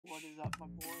up my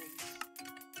boys.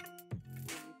 We're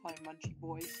gonna be playing Munchy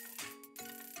Boys.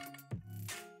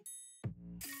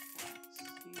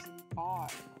 Season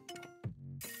 5.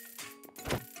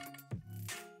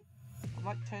 I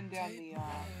might turn down the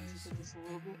music just a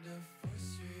little bit.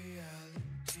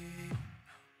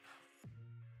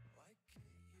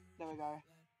 There we go.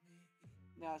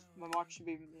 Now my mic should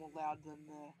be more loud than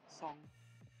the song,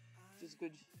 which is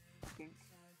good, I think.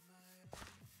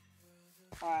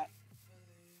 Alright.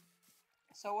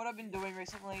 So what I've been doing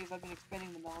recently is I've been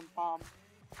expanding the melon farm.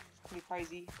 It's pretty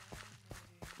crazy.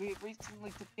 We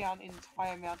recently took down an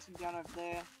entire mountain down over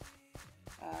there.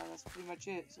 That's pretty much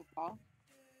it so far.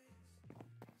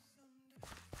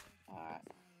 Alright.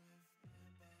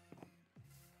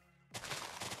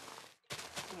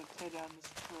 I'm gonna tear down this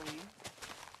tree.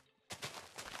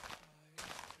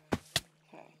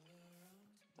 Okay.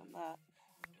 Done that.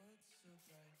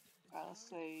 Alright, let's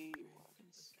see what I can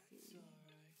see.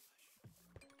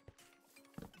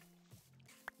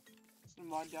 Just gonna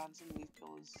mine down some of these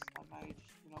pillars I made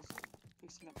when I was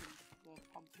fixing up the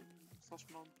pumpkin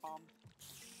 / melon farm.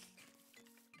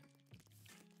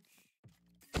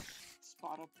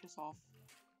 Spider, piss off.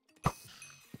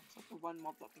 It's like the one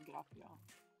mob that can get up here.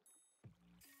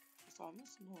 So I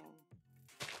must know.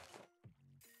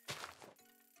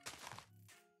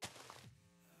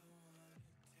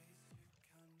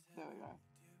 There we go.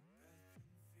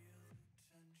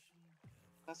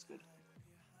 That's good.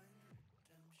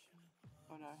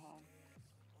 Oh no, hon.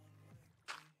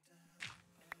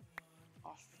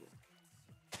 Oh shit.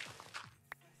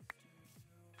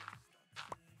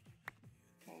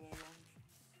 Okay, there we go.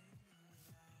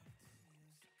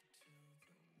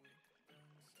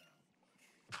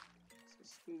 So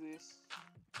let's do this.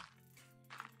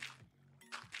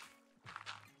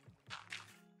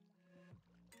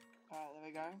 Alright, there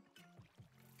we go.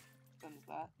 Done with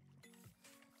that.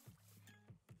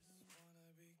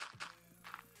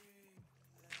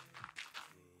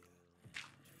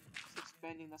 Just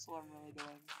expanding, that's all I'm really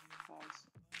doing, guys.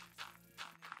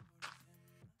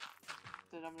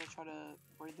 Then I'm gonna try to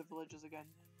breed the villagers again.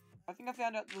 I think I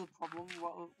found out the problem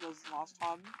what was last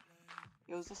time.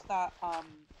 It was just that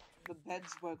the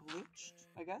beds were glitched,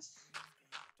 I guess.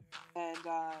 And it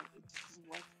just doesn't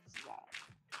work because of that.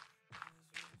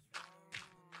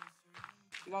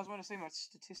 If you guys want to see my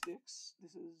statistics,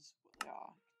 this is what they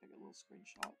are. Take a little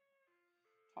screenshot.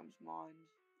 Times mined,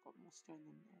 got more stone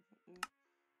than ever.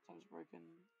 Times broken,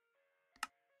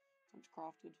 times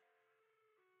crafted,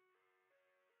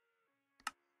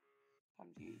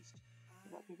 times used.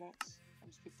 About pickaxe,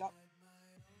 times picked up,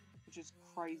 which is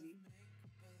crazy.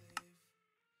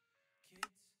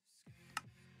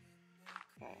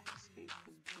 Okay, let's keep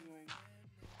continuing.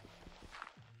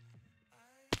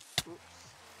 Oops.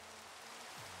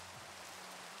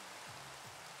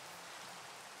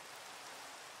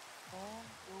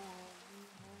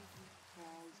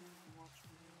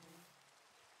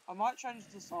 I might change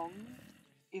the song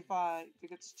if it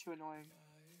gets too annoying.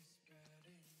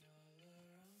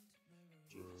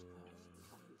 Jesus Christ,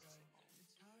 this song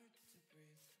is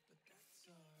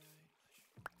so long.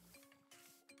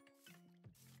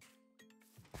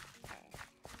 Okay.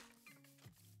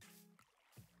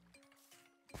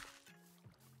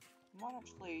 I might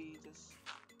actually just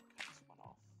cut this one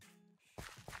off.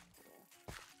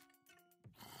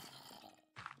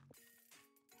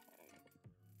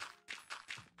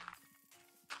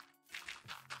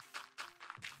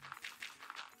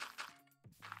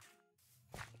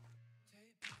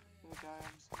 There we go,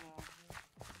 I'm just gonna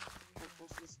go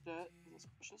close to this dirt because it's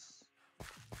precious.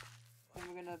 Then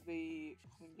we're gonna be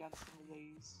cutting down some of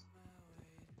these.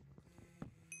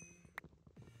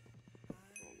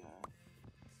 There we go.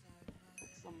 Get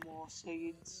some more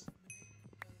seeds.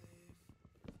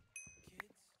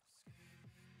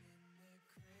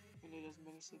 We need as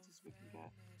many seeds as we can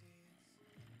get.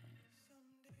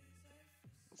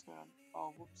 What's going on?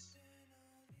 Oh, whoops.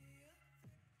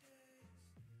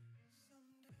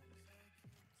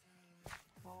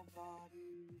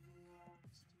 Nobody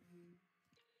belongs to me.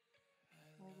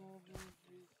 I love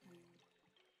everything.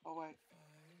 Oh wait,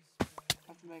 I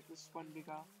have to make this one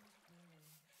bigger.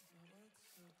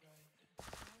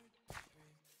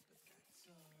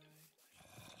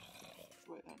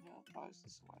 So wait, then how far is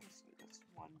this away? So that's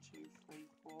 1, 2, 3,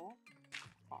 4,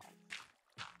 5.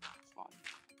 It's fine.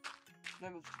 No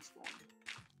moves can spawn.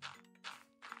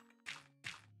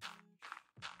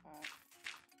 Alright.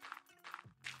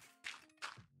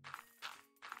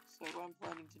 So what I'm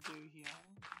planning to do here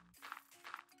is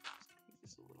make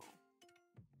this a little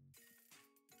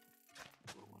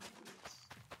one of these.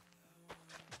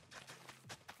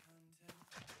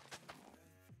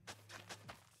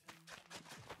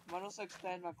 Might also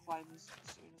expand my claims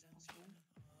as soon as possible.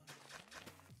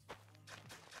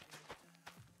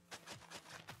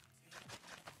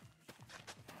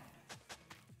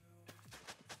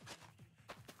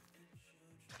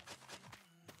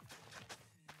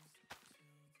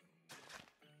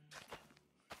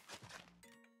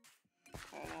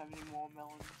 Okay, I don't have any more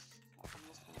melons, so I'm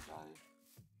just gonna go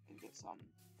and get some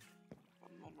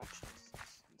from vegetables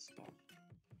instead.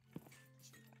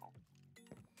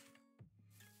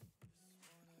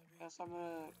 Guess I'm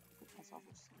gonna equip myself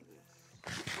with some of this.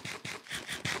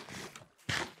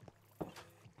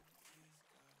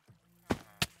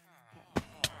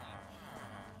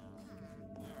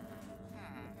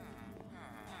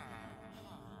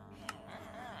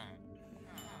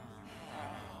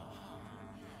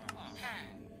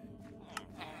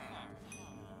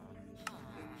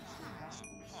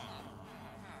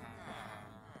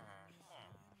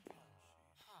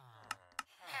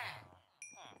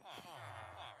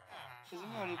 Has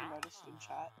anyone even noticed in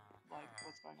chat, like,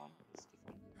 what's going on? It's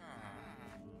different.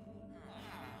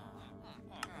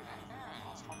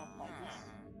 Last time I played this.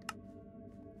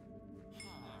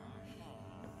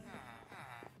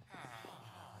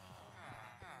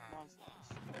 No, it's not.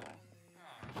 Okay.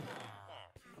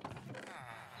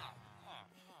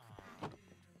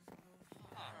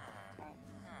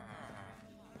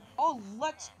 Oh,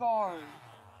 let's go!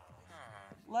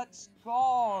 Let's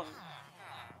go!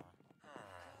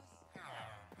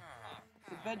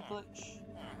 The bed glitch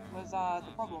was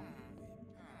the problem.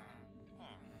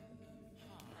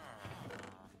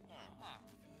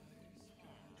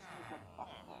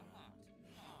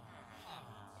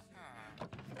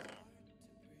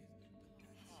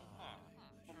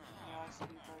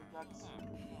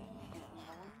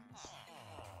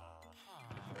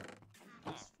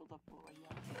 This filled up already.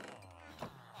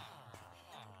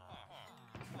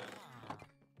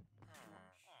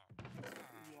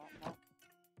 Yeah, no.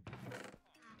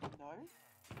 No?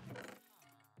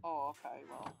 Oh, okay,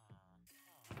 well.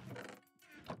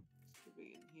 Should be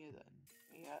in here then.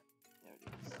 Yeah, there it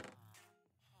is.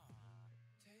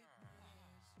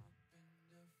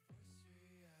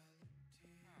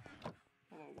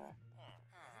 Oh, there we go.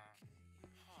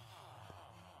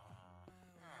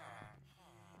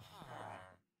 Alright,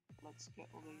 let's get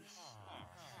all these.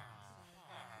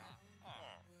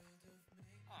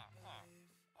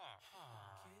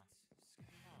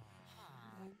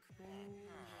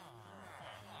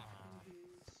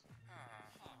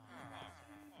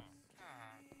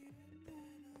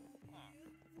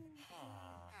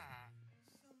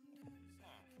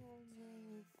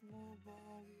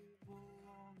 Nobody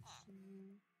belongs to you.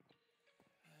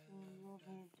 I love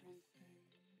everything.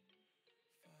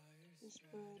 This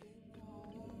burden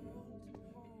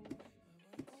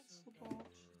that's about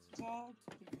God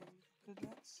to believe that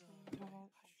that's about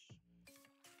hush.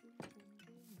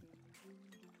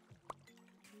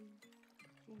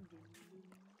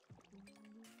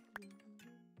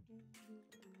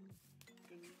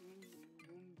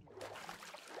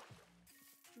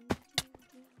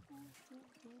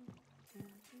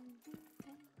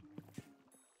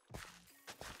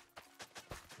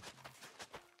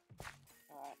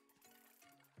 Alright.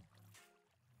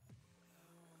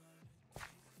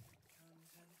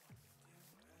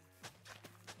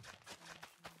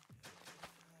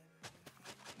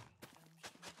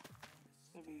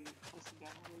 It's gonna be listing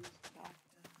down all these now.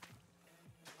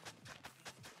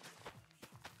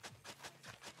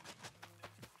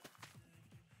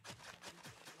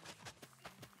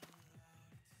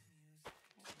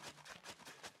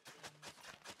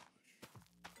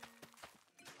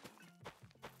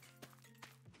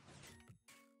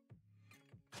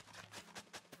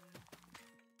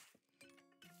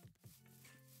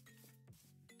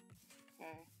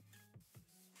 Okay.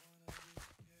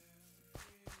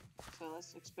 So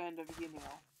let's expand over here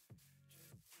now.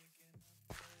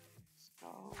 Let's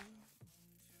go.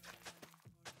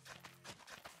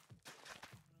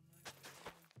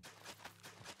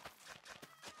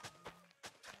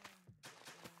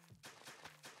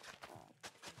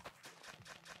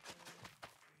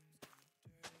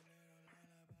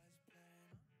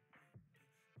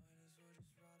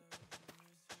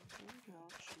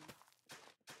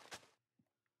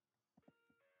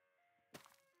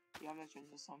 Yeah, I'm gonna change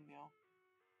the song now.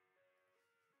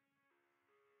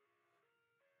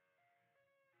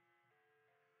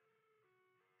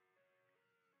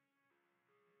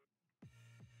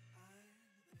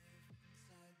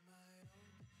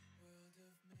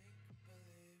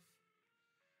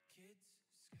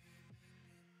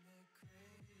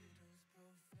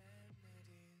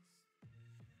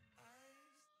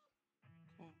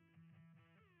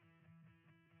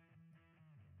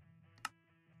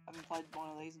 played one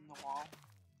of these in a while.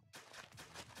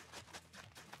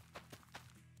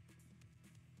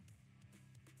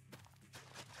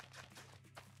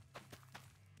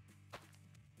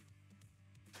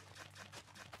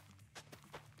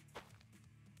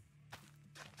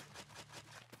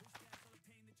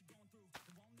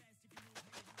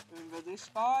 Remember this,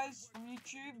 guys, from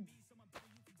YouTube?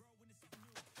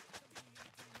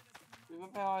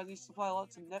 Remember how I used to play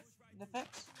lots of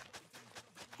Netflix?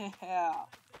 Yeah.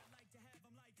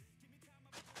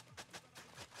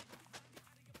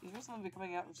 He's recently been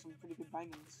coming out with some pretty good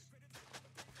bangers.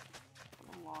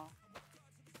 Not gonna lie.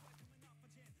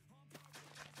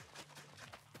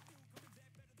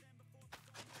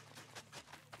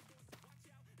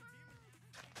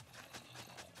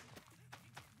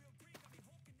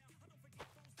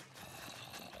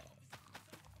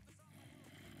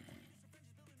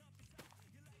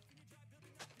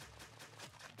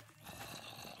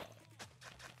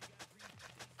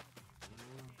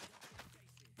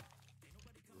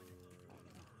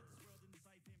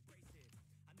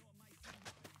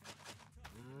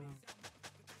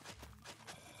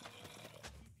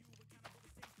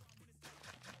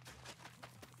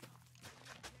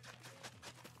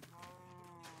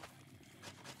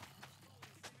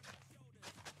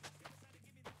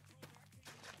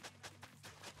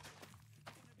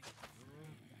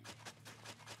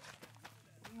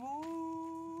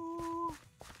 Woo!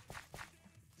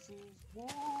 This is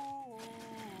war.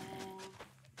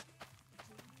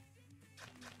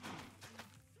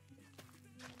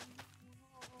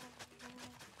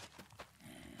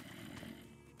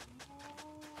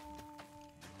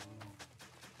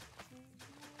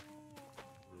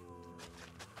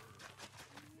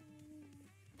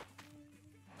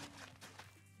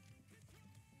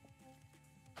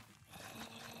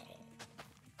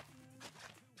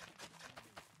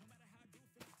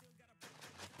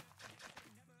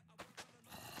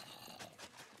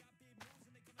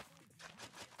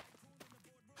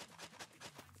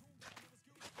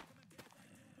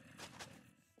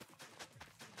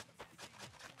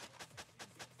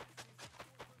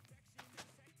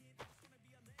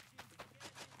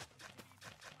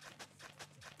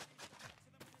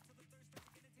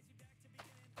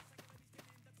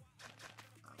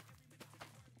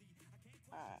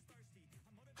 Alright.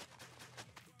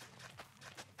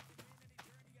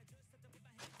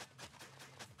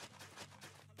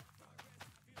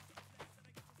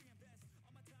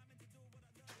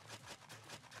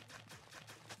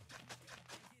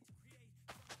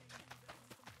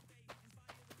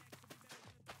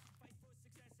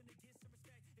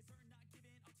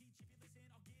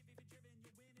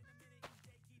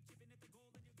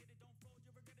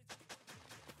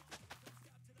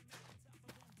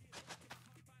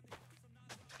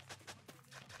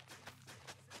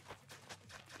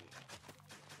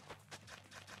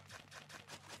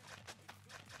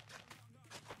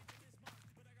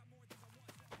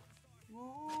 Woo!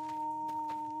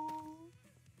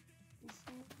 This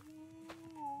is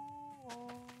war.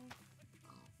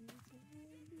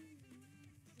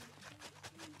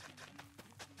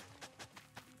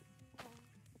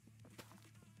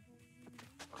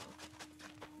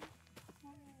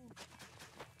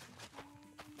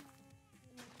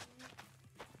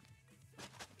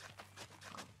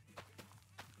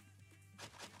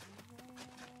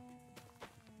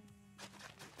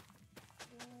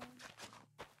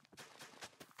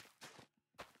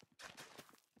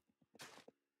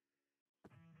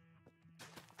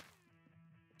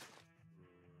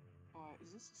 Alright,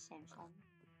 is this the same song?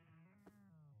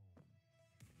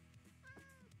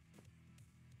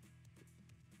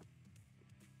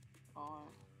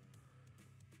 Alright.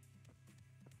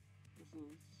 This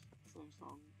is the same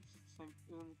song. It's the same.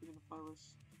 It's on the beginning of the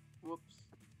playlist. Whoops.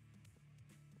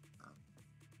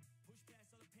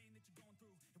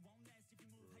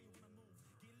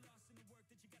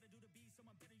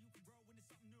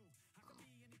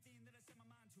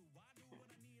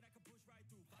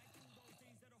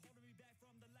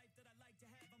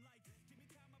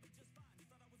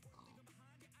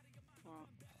 Alright.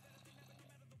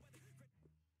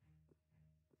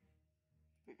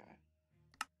 Here we go.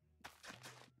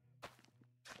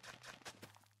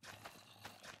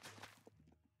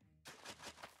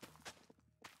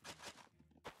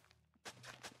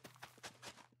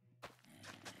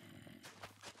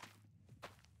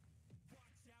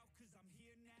 Watch out, 'cause I'm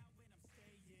here now and I'm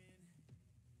staying.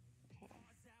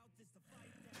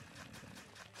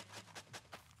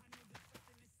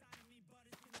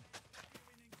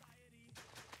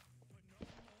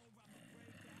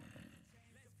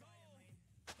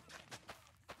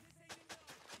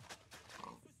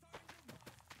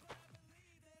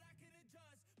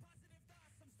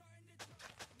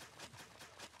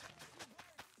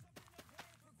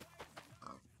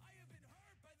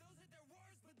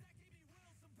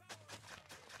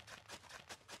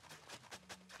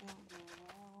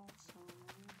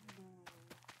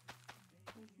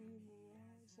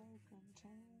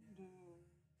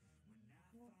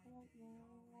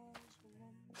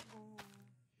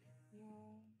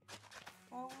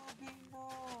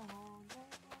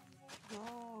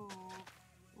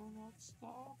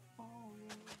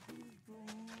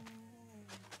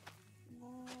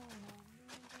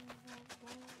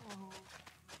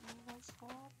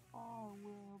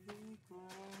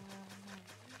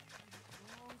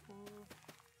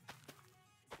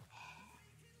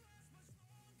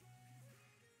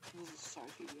 so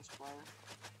tedious, bro.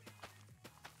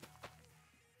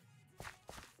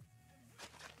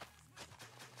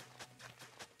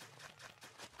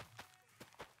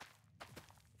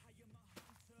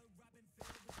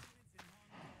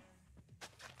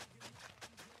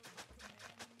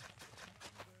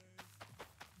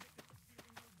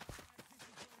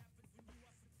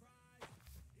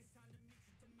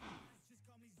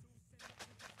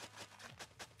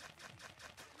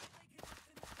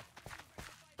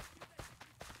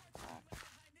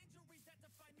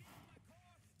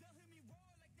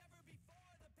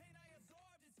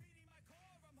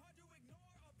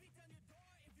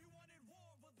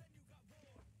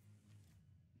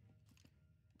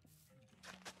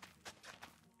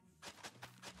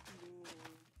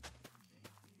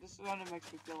 This kind of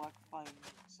makes me feel like playing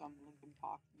some Linkin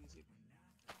Park music.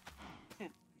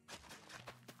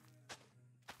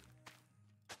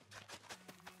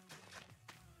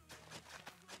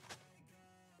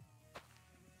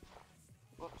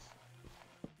 Whoops.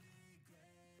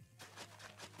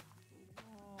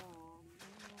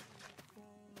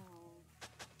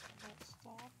 Let's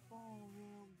stop or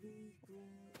we'll be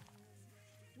great.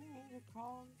 We're the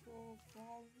conquered,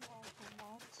 flying like a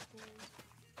monster.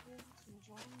 Into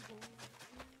jungle,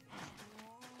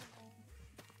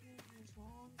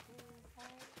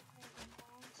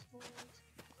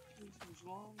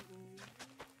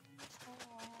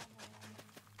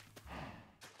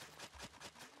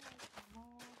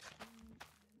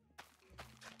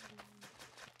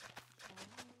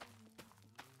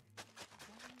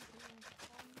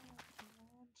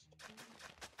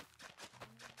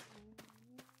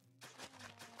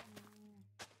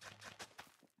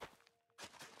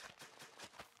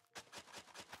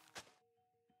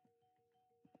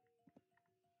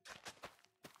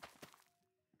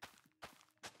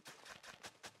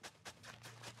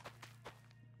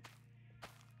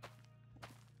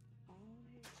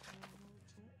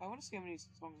 I want to see how many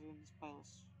songs are in this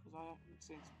playlist, because I haven't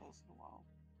seen this playlist in a while.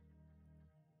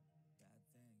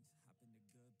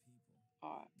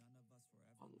 Alright.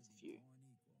 Oh, there's a few.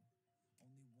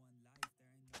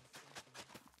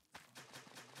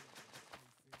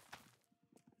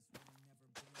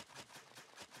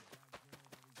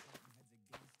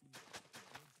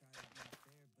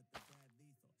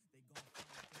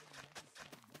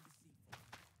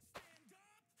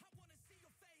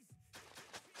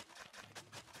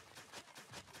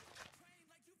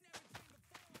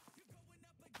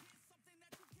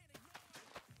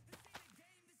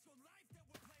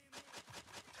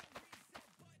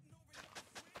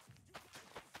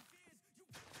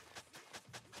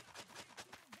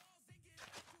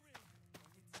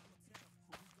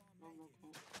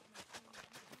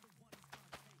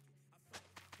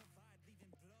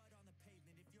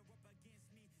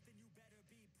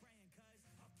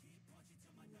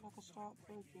 Like a start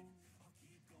breaking.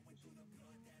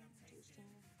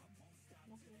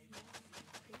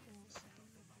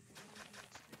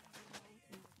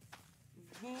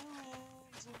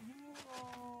 Villains and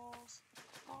heroes,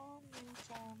 only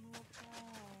time will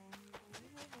tell.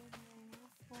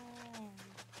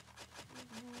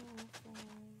 Villains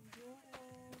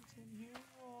and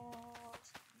heroes,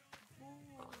 there's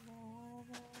no one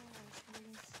else.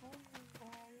 You're standing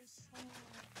by yourself.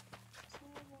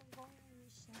 Standing by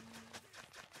yourself.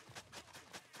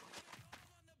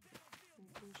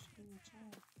 Push to the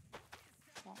top.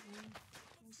 Got me.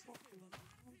 What's up, dude?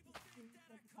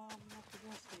 I'm not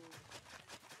progressive.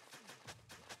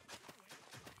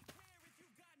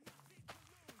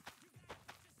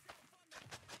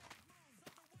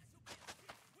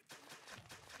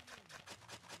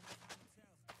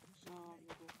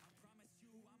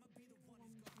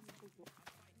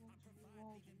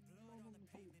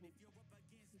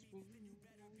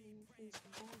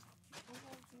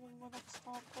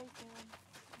 Stop breaking.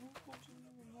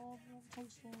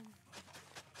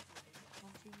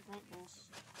 Wanting greatness.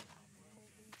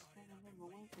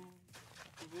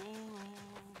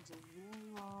 Villains and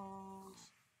heroes.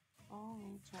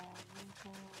 Only time will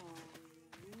tell.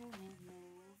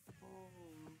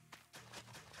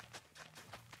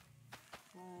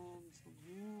 Villains and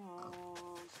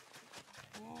heroes.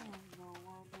 There is no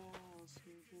one else.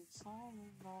 You've been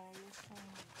silent by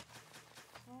yourself.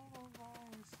 Silent by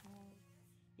yourself.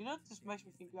 You know what this makes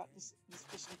me think about? This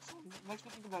specific song? It makes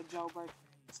me think about Jailbreak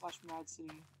 / Mad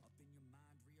City.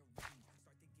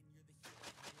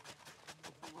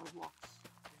 Like on Roblox.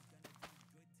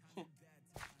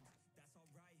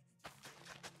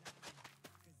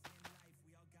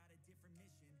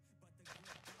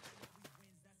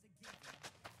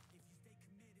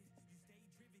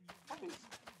 Puppies.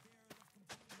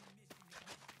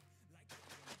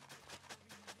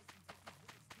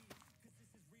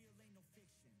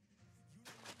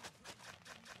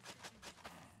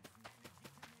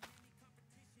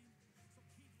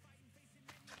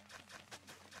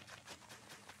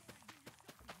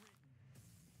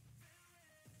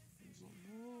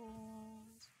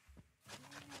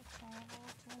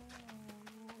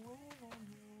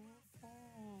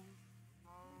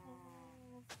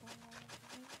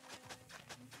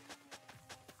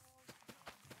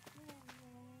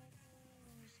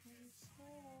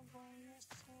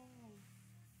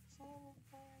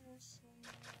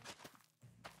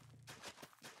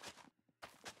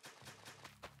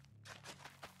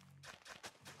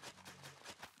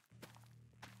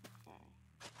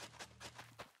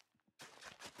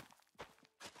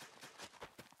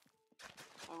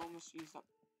 just used up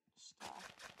the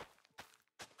stack.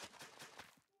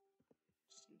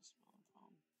 Just in this melon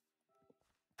farm.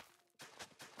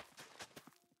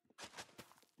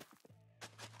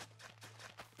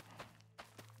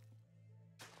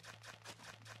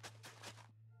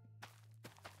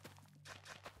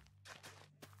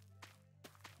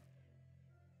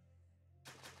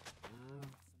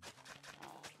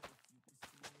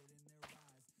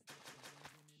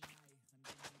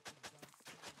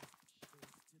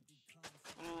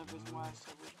 I don't know the reason why I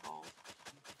said with gold.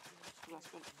 Because I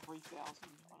spent 3,000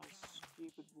 on a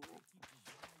stupid wall.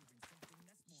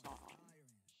 So annoying.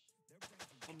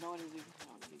 And no one is even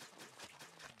knowing these days.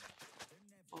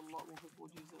 A lot more people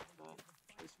would use it, but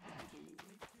at least people do use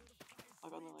it.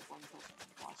 Like only like one person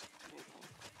last gateway.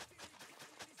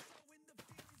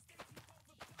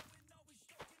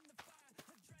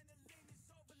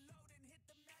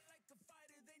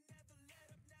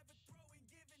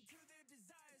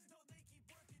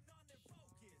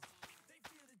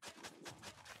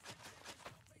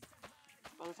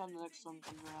 By the time the next song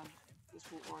comes around, this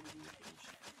will already be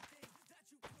finished.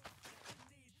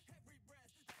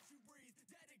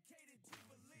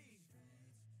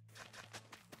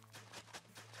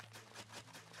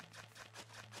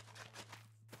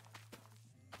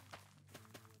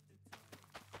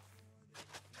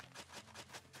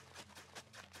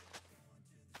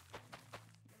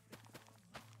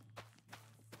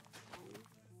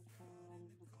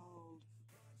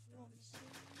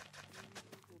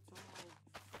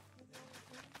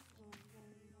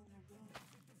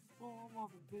 Form of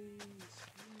a beast,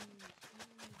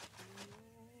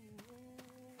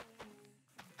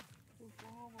 the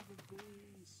form of a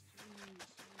beast,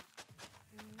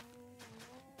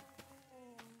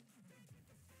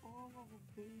 form of a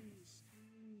beast,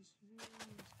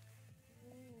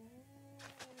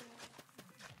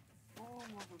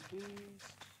 form of a beast,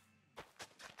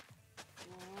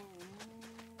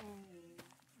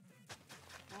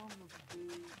 form of a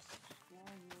beast,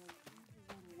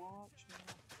 watch now.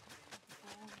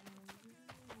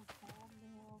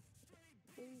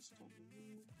 Based on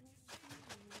you.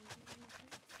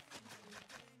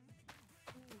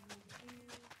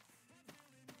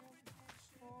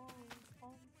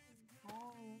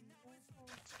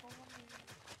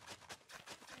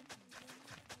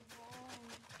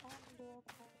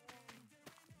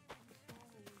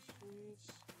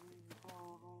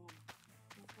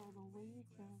 For the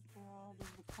weekend out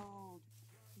in the cold,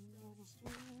 you know the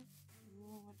street, you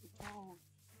know what you're told.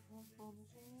 For the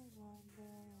shoes on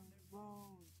their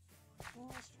bones, in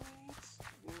the streets,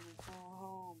 gonna go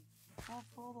home. Not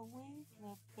for the weak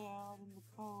left out in the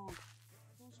cold.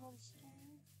 Those on the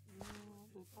street, you know what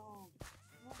they're told.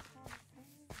 Not for the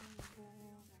weak left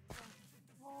out in the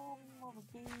cold. Home of a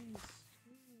beast.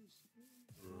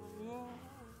 Yeah.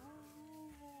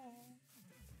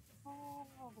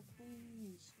 Home of a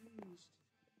beast.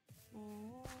 The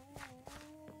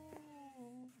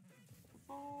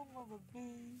form of a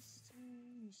beast,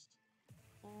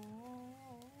 form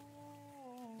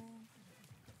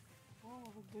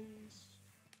of a beast,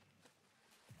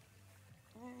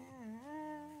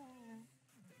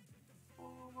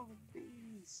 form of a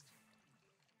beast.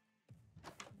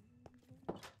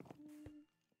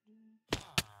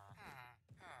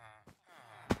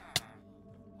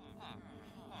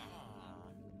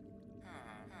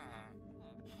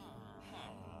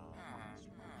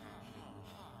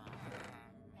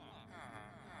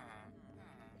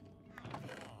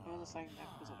 I'm only saying that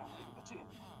because I don't want to give it to you.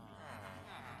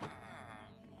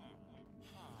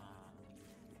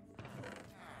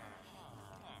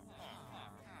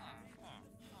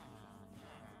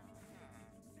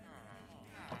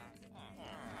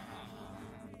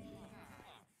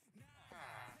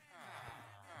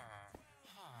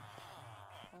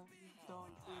 I'm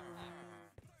going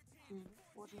through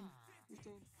 14,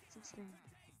 15, 16.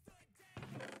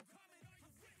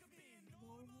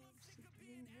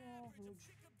 Average.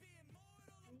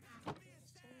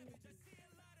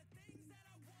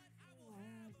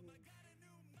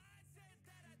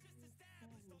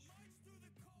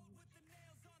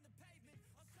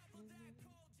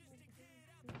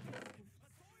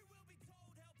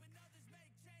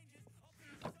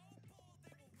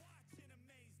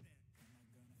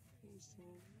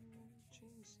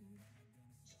 Chasing,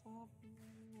 stopping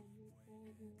when you're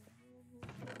fading,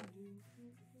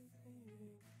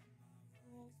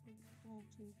 got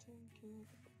to take it.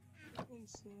 They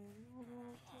said you're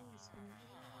gonna taste it.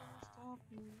 Stop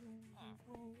me when you're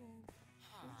waiting.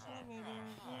 Tell me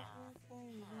that you're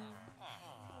fading.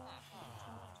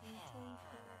 Time to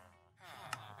take it.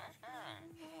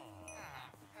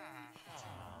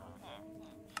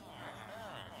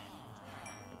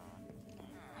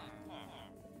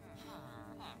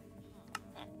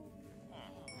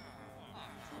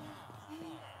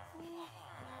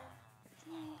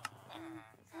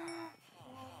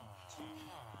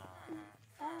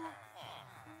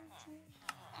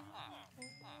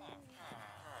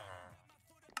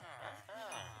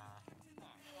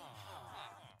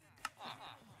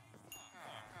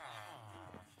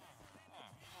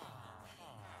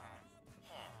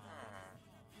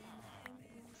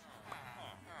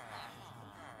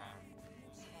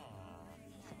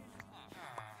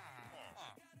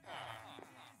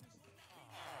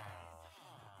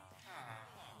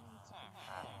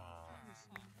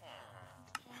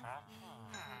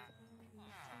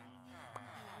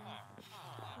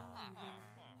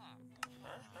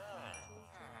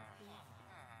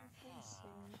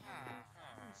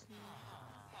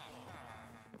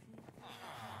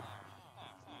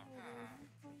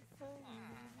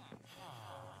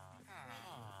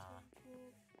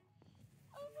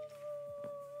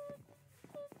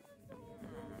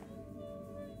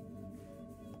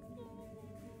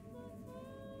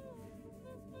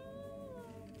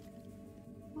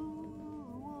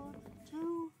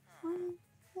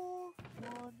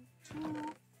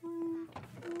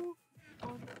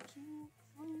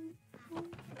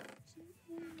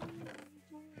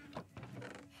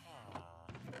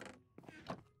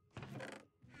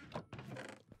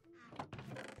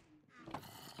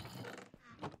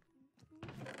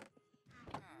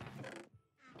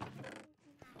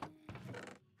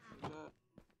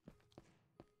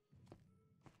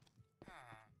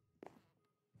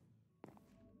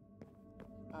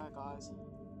 yeah, guys,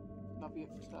 that'll be it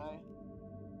for today.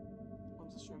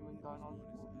 When's the stream been going on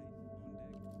for?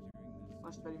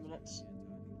 Almost 30 minutes.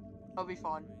 That'll be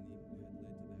fine.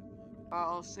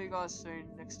 I'll see you guys soon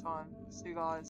next time. See you guys.